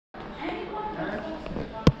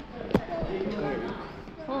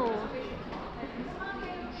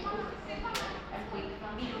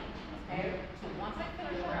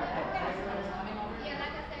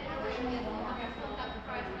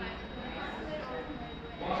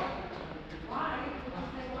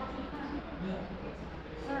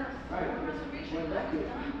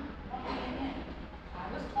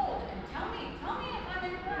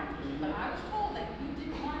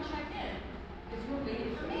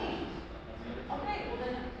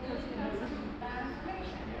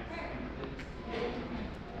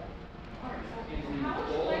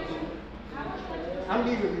I'm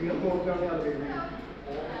leaving with you. I'm going down the elevator.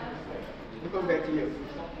 We'll come back to you.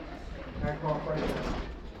 I call first.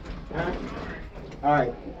 Huh? All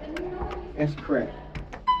right. That's correct.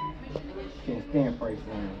 Can't stand price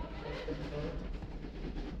line.